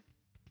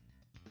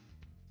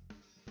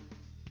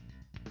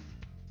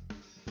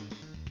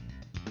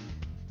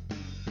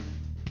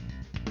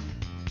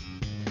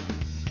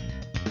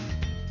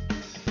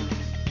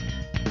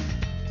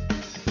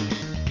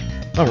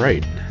All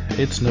right,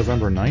 it's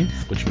November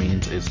 9th, which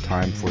means it's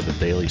time for the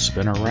Daily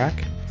Spinner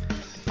Rack.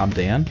 I'm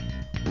Dan,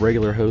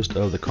 regular host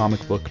of the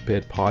Comic Book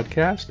Pit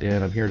podcast,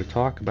 and I'm here to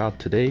talk about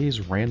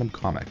today's random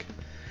comic.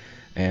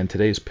 And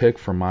today's pick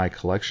from my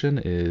collection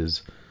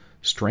is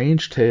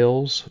Strange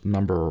Tales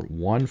number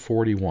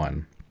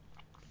 141,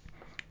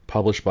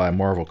 published by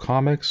Marvel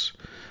Comics.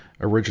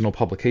 Original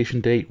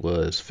publication date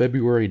was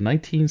February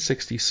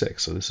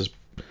 1966, so this is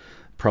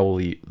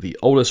probably the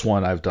oldest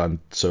one I've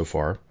done so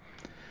far.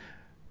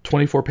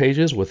 24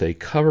 pages with a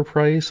cover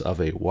price of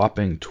a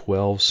whopping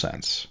 12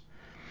 cents.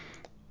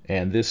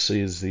 And this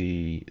is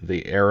the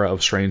era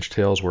of Strange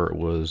Tales where it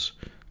was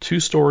 2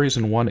 stories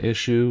in 1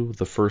 issue.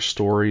 The first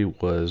story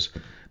was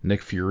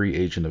Nick Fury,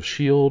 Agent of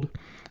S.H.I.E.L.D.,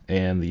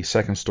 and the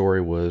second story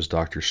was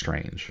Doctor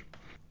Strange.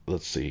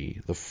 Let's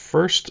see. The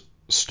first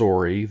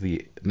story,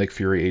 the Nick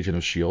Fury, Agent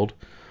of S.H.I.E.L.D.,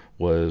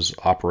 was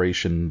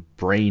Operation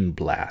Brain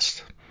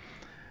Blast.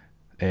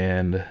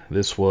 And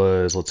this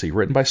was,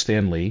 written by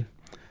Stan Lee,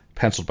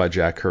 penciled by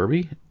Jack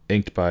Kirby,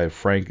 inked by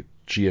Frank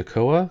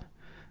Giacoia,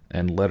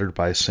 and lettered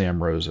by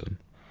Sam Rosen.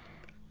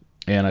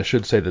 And I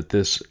should say that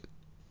this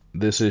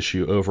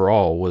issue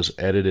overall was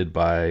edited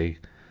by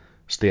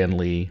Stan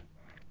Lee.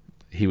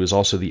 He was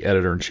also the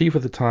editor-in-chief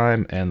at the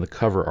time, and the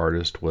cover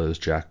artist was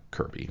Jack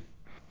Kirby.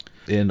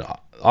 In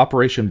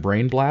Operation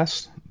Brain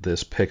Blast,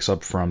 this picks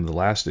up from the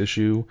last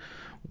issue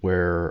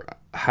where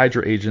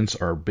Hydra agents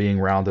are being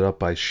rounded up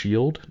by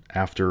S.H.I.E.L.D.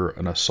 after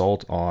an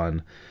assault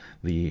on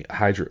the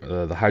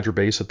Hydra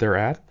base that they're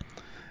at,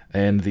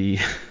 and the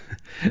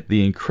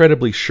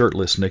incredibly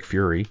shirtless Nick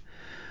Fury,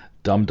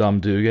 Dum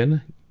Dum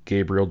Dugan,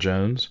 Gabriel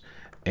Jones,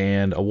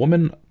 and a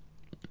woman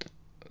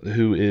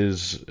who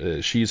is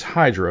she's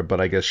Hydra,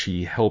 but I guess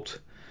she helped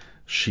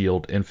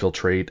S.H.I.E.L.D.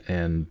 infiltrate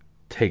and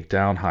take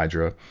down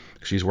Hydra.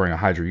 She's wearing a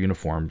Hydra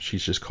uniform.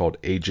 She's just called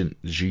Agent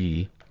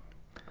G.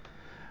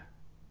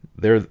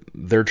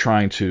 They're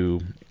trying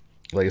to,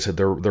 like I said,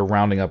 they're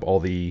rounding up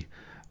all the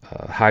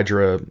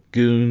Hydra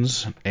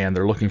goons, and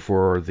they're looking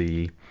for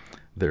the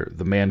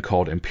man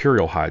called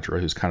Imperial Hydra,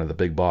 who's kind of the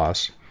big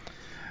boss.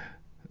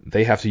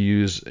 They have to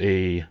use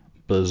a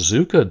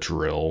bazooka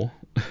drill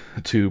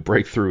to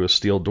break through a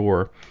steel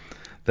door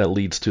that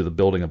leads to the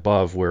building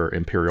above where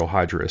Imperial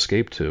Hydra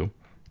escaped to.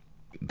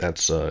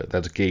 That's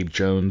Gabe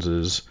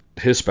Jones's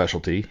his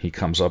specialty. He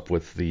comes up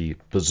with the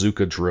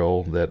bazooka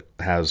drill that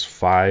has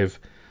 5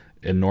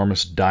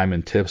 enormous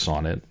diamond tips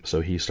on it,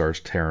 so he starts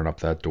tearing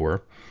up that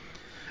door.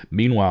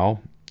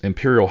 Meanwhile,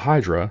 Imperial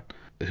Hydra,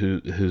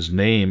 whose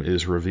name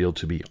is revealed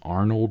to be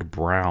Arnold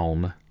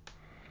Brown,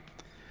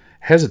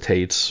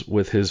 hesitates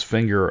with his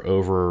finger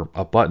over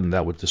a button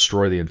that would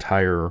destroy the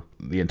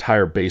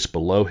entire base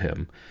below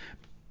him,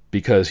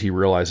 because he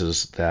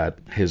realizes that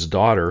his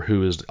daughter,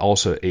 who is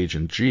also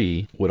Agent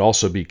G, would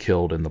also be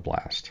killed in the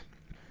blast.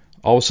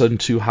 All of a sudden,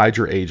 2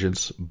 Hydra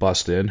agents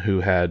bust in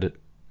who had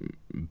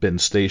been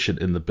stationed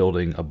in the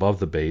building above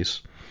the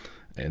base,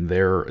 and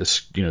they're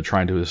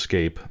trying to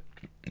escape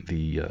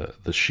the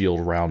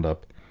S.H.I.E.L.D.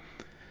 roundup.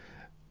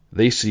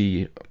 They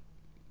see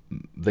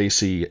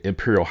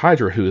Imperial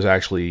Hydra, who is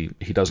actually,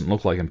 he doesn't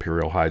look like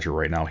Imperial Hydra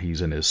right now.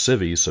 He's in his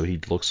civvies, so he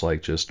looks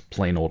like just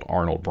plain old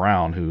Arnold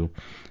Brown, who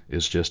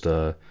is just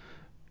a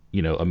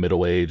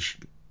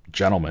middle-aged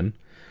gentleman.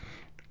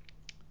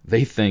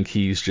 They think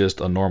he's just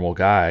a normal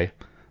guy,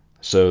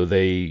 so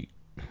they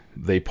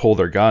pull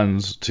their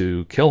guns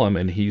to kill him,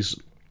 and he's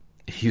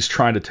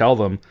trying to tell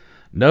them,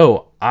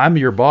 "No, I'm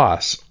your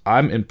boss.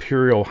 I'm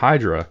Imperial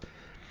Hydra."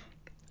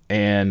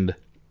 And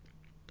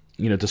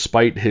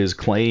despite his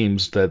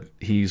claims that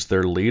he's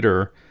their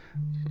leader,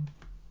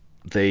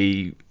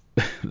 they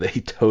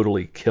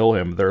totally kill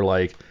him. They're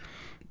like,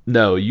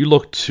 "No, you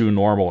look too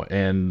normal."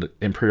 And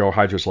Imperial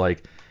Hydra's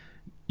like,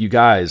 "You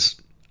guys,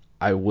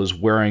 I was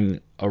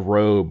wearing a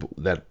robe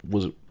that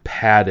was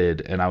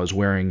padded, and I was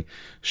wearing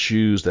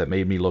shoes that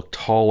made me look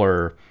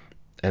taller."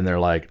 And they're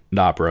like,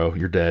 "Nah, bro,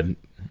 you're dead."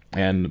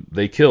 And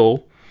they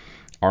kill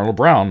Arnold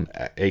Brown,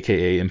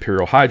 aka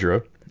Imperial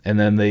Hydra, and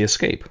then they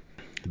escape.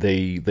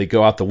 They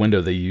go out the window.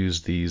 They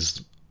use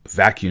these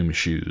vacuum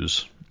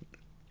shoes,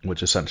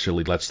 which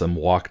essentially lets them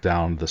walk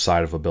down the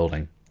side of a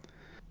building.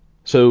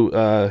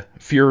 So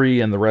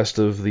Fury and the rest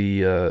of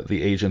the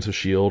agents of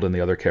S.H.I.E.L.D. and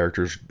the other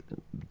characters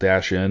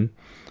dash in.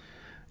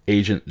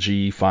 Agent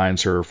G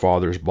finds her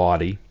father's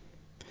body,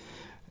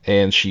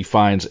 and she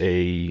finds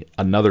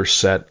another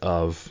set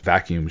of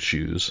vacuum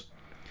shoes.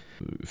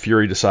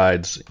 Fury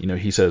decides,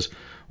 he says,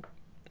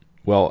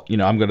 "Well,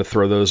 I'm going to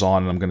throw those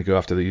on, and I'm going to go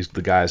after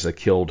the guys that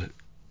killed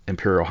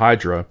Imperial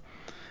Hydra."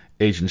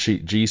 Agent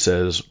G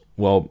says,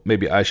 "Well,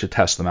 maybe I should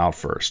test them out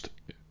first."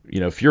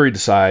 Fury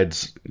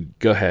decides,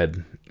 go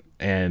ahead,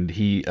 and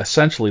he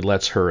essentially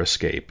lets her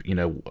escape,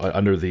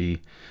 under the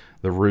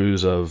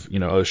ruse of,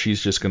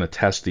 she's just going to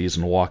test these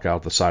and walk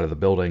out the side of the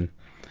building.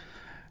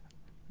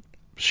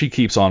 She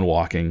keeps on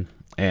walking,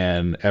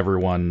 and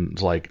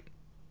everyone's like,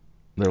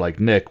 they're like,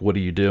 "Nick, what are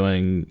you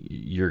doing?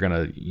 You're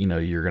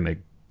gonna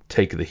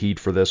take the heat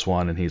for this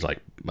one." And he's like,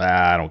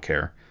 "I don't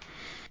care."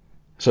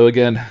 So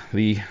again,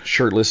 the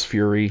shirtless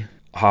Fury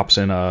hops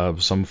in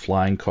some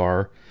flying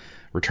car,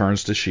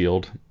 returns to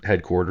S.H.I.E.L.D.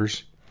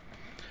 headquarters.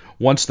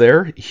 Once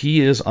there,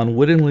 he is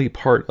unwittingly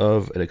part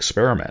of an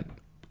experiment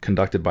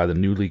conducted by the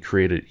newly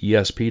created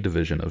ESP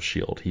division of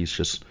S.H.I.E.L.D. He's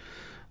just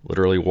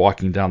literally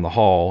walking down the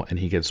hall, and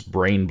he gets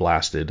brain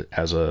blasted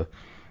as an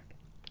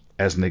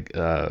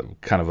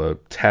kind of a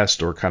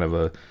test,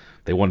 or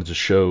they wanted to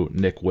show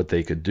Nick what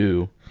they could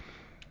do.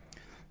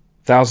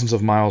 Thousands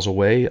of miles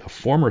away, a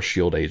former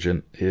S.H.I.E.L.D.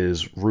 agent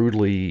is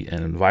rudely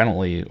and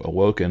violently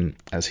awoken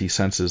as he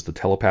senses the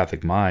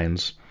telepathic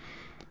minds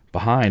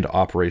behind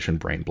Operation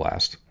Brain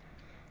Blast.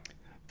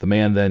 The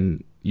man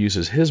then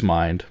uses his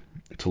mind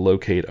to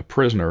locate a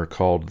prisoner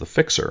called the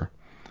Fixer,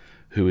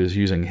 who is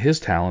using his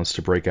talents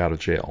to break out of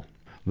jail.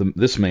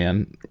 This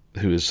man,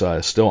 who is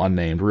still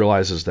unnamed,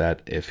 realizes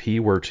that if he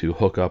were to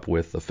hook up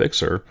with the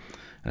Fixer,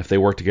 and if they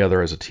work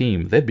together as a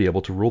team, they'd be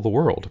able to rule the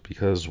world,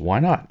 because why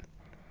not?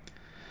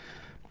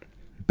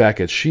 Back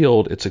at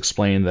S.H.I.E.L.D., it's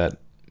explained that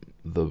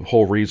the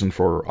whole reason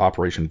for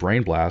Operation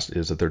Brain Blast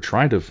is that they're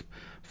trying to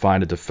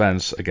find a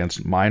defense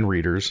against mind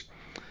readers,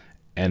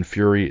 and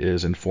Fury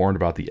is informed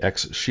about the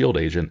ex-S.H.I.E.L.D.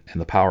 agent and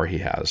the power he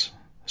has.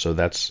 So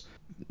that's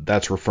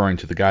referring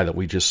to the guy that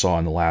we just saw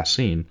in the last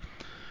scene,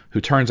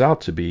 who turns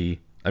out to be,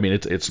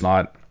 it's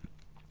not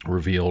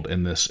revealed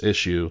in this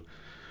issue,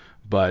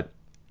 but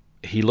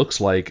he looks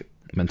like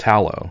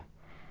Mentallo,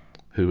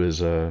 who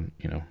is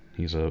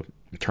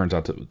turns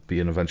out to be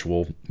an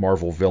eventual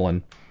Marvel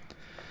villain.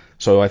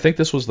 So I think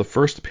this was the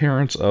first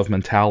appearance of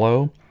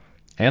Mentallo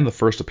and the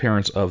first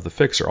appearance of the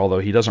Fixer, although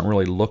he doesn't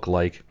really look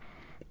like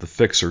the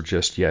Fixer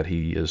just yet.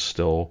 He is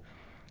still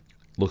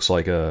looks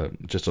like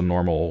just a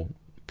normal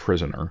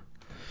prisoner.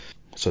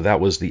 So that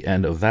was the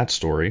end of that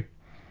story.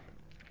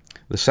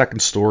 The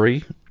second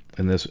story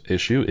in this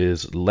issue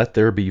is Let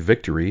There Be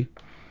Victory,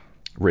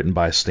 written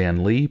by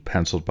Stan Lee,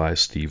 penciled by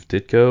Steve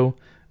Ditko,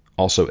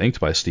 also inked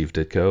by Steve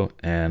Ditko,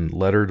 and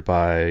lettered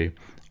by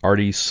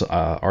Artie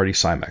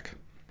Simek.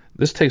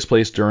 This takes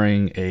place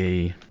during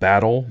a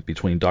battle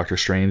between Doctor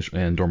Strange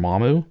and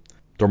Dormammu.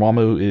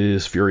 Dormammu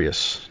is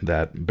furious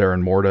that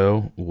Baron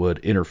Mordo would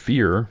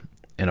interfere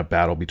in a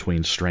battle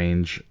between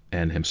Strange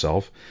and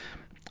himself,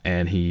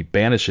 and he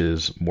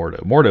banishes Mordo.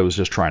 Mordo is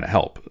just trying to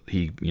help.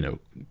 He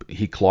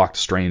clocked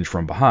Strange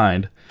from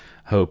behind,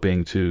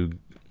 hoping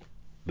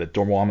that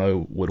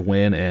Dormammu would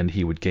win and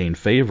he would gain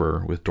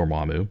favor with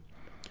Dormammu.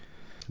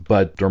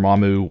 But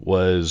Dormammu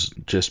was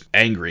just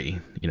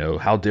angry,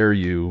 how dare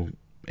you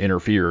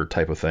interfere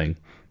type of thing.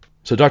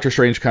 So Doctor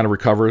Strange kind of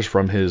recovers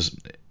from his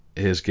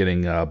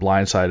getting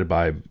blindsided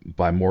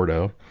by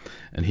Mordo,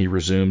 and he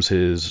resumes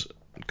his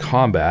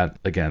combat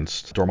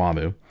against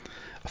Dormammu,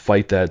 a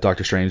fight that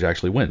Doctor Strange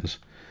actually wins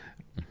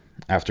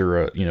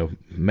after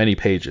many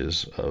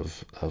pages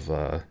of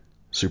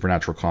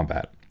supernatural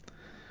combat.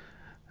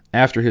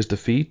 After his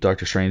defeat,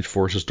 Doctor Strange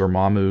forces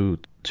Dormammu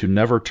to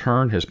never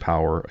turn his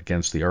power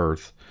against the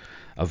Earth,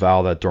 a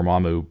vow that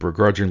Dormammu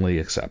begrudgingly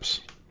accepts.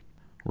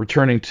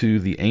 Returning to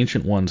the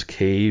Ancient One's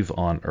cave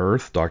on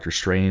Earth, Doctor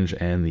Strange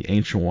and the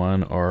Ancient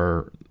One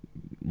are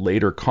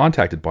later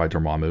contacted by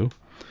Dormammu.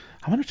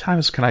 How many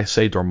times can I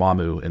say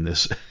Dormammu in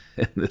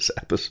this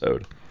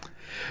episode?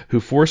 Who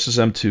forces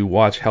them to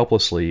watch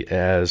helplessly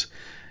as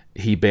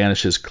he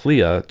banishes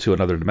Clea to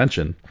another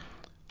dimension.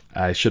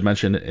 I should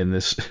mention in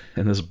this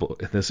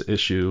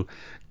issue,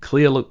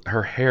 Clea,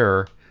 her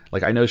hair,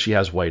 I know she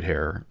has white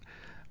hair,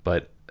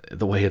 but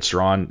the way it's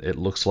drawn, it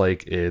looks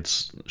like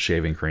it's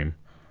shaving cream.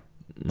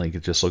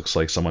 It just looks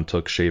like someone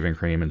took shaving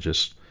cream and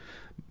just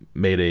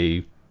made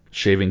a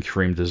shaving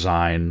cream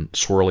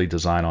swirly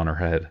design on her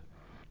head.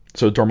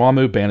 So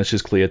Dormammu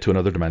banishes Clea to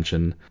another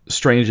dimension.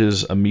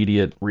 Strange's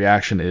immediate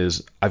reaction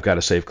is, I've got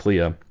to save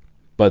Clea.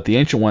 But the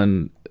Ancient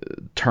One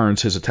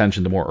turns his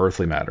attention to more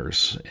earthly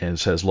matters and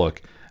says,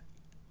 look,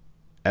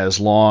 as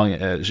long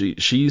as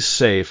she's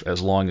safe,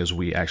 as long as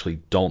we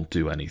actually don't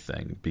do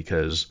anything,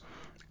 because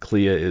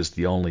Clea is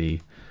the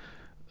only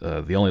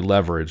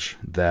leverage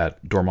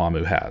that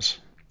Dormammu has.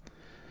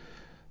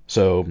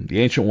 So the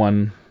Ancient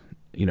One,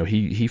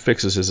 he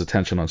fixes his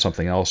attention on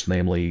something else,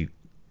 namely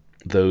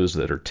those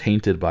that are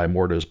tainted by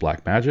Mordo's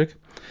black magic,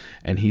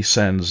 and he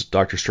sends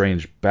Doctor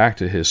Strange back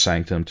to his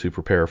sanctum to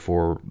prepare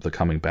for the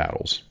coming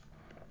battles.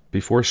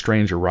 Before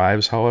Strange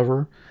arrives,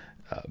 however,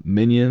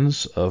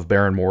 minions of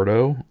Baron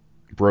Mordo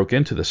broke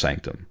into the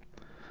sanctum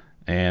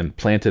and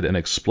planted an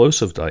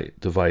explosive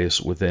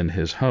device within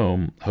his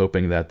home,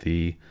 hoping that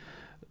the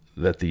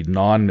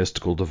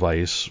non-mystical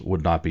device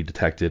would not be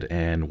detected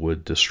and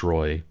would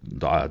destroy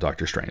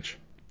Doctor Strange.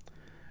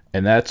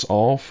 And that's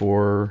all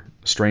for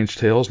Strange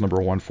Tales number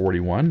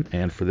 141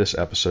 and for this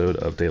episode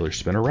of Daily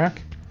Spinner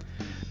Rack.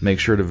 Make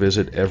sure to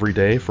visit every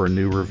day for a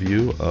new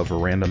review of a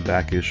random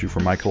back issue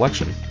from my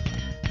collection.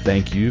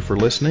 Thank you for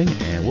listening,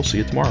 and we'll see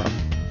you tomorrow.